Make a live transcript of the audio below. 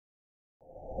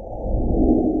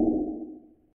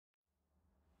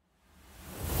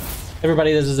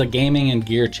Everybody, this is a gaming and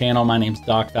gear channel. My name's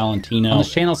DocValentino. On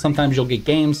this channel, sometimes you'll get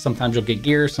games, sometimes you'll get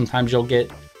gear, sometimes you'll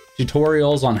get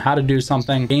tutorials on how to do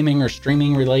something gaming or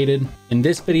streaming related. In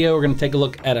this video, we're gonna take a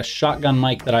look at a shotgun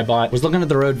mic that I bought. I was looking at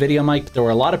the Rode video mic, but there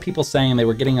were a lot of people saying they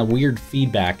were getting a weird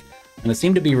feedback, and it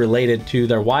seemed to be related to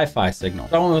their Wi-Fi signal.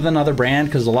 So I went with another brand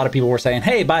because a lot of people were saying,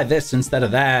 hey, buy this instead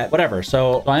of that, whatever.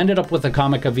 So I ended up with the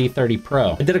Comica V30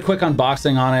 Pro. I did a quick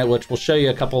unboxing on it, which will show you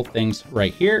a couple things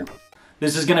right here.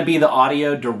 This is gonna be the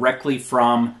audio directly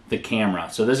from the camera.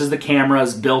 So this is the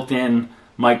camera's built-in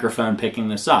microphone picking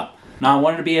this up. Now I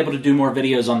wanted to be able to do more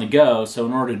videos on the go, so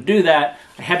in order to do that,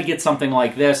 I had to get something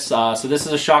like this. So this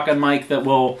is a shotgun mic that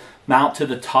will mount to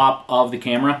the top of the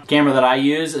camera. The camera that I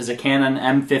use is a Canon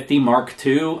M50 Mark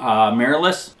II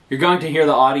mirrorless. You're going to hear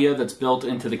the audio that's built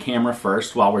into the camera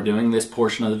first while we're doing this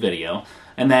portion of the video.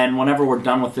 And then whenever we're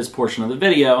done with this portion of the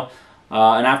video,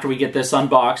 and after we get this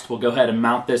unboxed, we'll go ahead and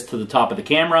mount this to the top of the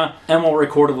camera, and we'll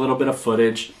record a little bit of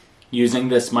footage using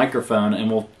this microphone,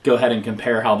 and we'll go ahead and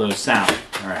compare how those sound.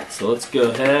 All right, so let's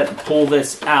go ahead and pull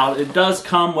this out. It does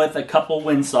come with a couple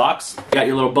windsocks. You got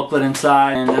your little booklet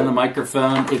inside, and then the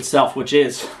microphone itself, which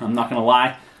is, I'm not gonna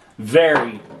lie,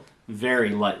 very,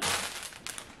 very light.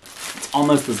 It's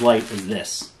almost as light as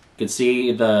this. You can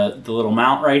see the little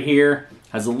mount right here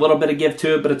has a little bit of give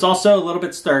to it, but it's also a little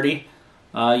bit sturdy.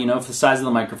 You know, for the size of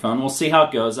the microphone. We'll see how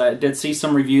it goes. I did see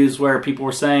some reviews where people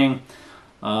were saying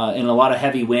in a lot of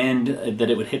heavy wind that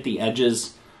it would hit the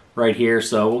edges right here,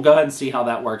 so we'll go ahead and see how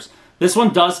that works. This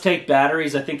one does take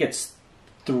batteries. I think it's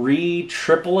 3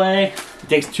 AAA. It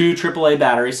takes 2 AAA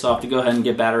batteries, so I'll have to go ahead and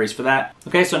get batteries for that.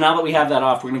 Okay, so now that we have that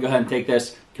off, we're gonna go ahead and take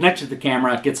this, connect it to the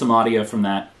camera, get some audio from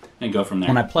that, and go from there.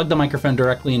 When I plugged the microphone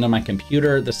directly into my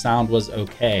computer, the sound was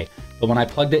okay. But when I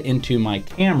plugged it into my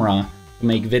camera to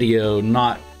make video,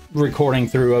 not recording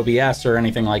through OBS or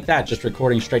anything like that, just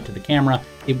recording straight to the camera,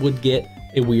 it would get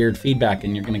a weird feedback,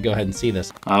 and you're gonna go ahead and see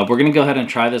this. We're gonna go ahead and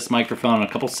try this microphone in a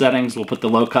couple settings. We'll put the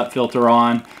low cut filter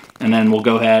on, and then we'll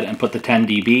go ahead and put the 10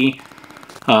 dB,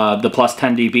 the plus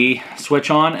 10 dB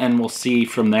switch on, and we'll see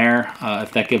from there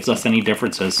if that gives us any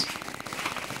differences.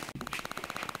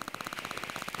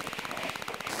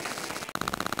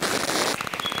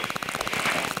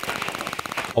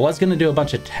 I was gonna do a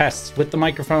bunch of tests with the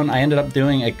microphone. I ended up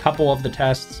doing a couple of the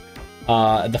tests.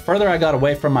 The further I got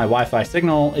away from my Wi-Fi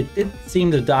signal, it did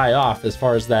seem to die off as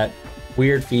far as that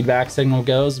weird feedback signal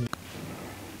goes.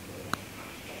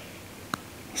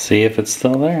 See if it's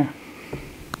still there.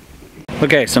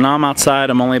 Okay, so now I'm outside.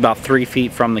 I'm only about 3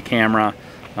 feet from the camera,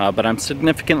 but I'm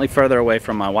significantly further away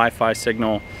from my Wi-Fi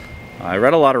signal. I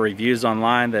read a lot of reviews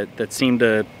online that seem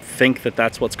to think that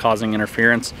that's what's causing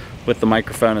interference with the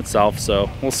microphone itself, so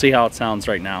we'll see how it sounds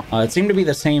right now. It seemed to be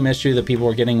the same issue that people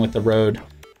were getting with the Rode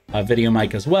video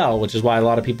mic as well, which is why a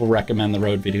lot of people recommend the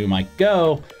Rode Video Mic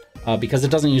Go, because it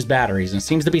doesn't use batteries. And it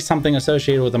seems to be something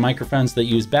associated with the microphones that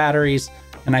use batteries,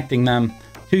 connecting them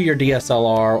to your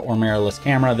DSLR or mirrorless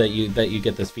camera, that you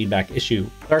get this feedback issue.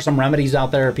 There are some remedies out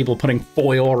there, people putting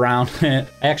foil around it.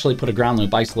 I actually put a ground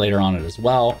loop isolator on it as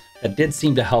well. That did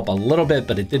seem to help a little bit,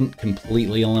 but it didn't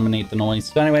completely eliminate the noise.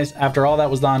 So anyways, after all that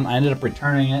was done, I ended up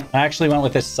returning it. I actually went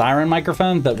with this SAIREN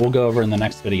microphone that we'll go over in the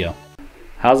next video.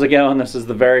 How's it going? This is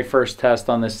the very first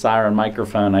test on this SAIREN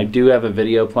microphone. I do have a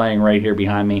video playing right here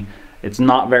behind me. It's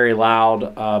not very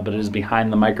loud, but it is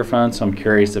behind the microphone, so I'm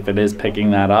curious if it is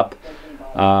picking that up.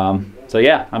 So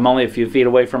yeah, I'm only a few feet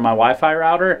away from my Wi-Fi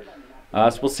router.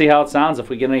 So we'll see how it sounds, if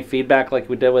we get any feedback like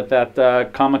we did with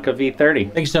that Comica V30.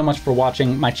 Thank you so much for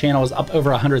watching. My channel is up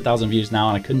over 100,000 views now,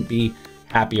 and I couldn't be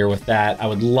happier with that. I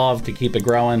would love to keep it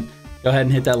growing. Go ahead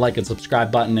and hit that like and subscribe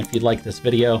button if you'd like this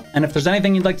video. And if there's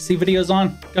anything you'd like to see videos on,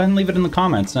 go ahead and leave it in the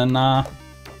comments, and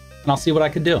I'll see what I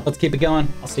could do. Let's keep it going.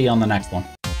 I'll see you on the next one.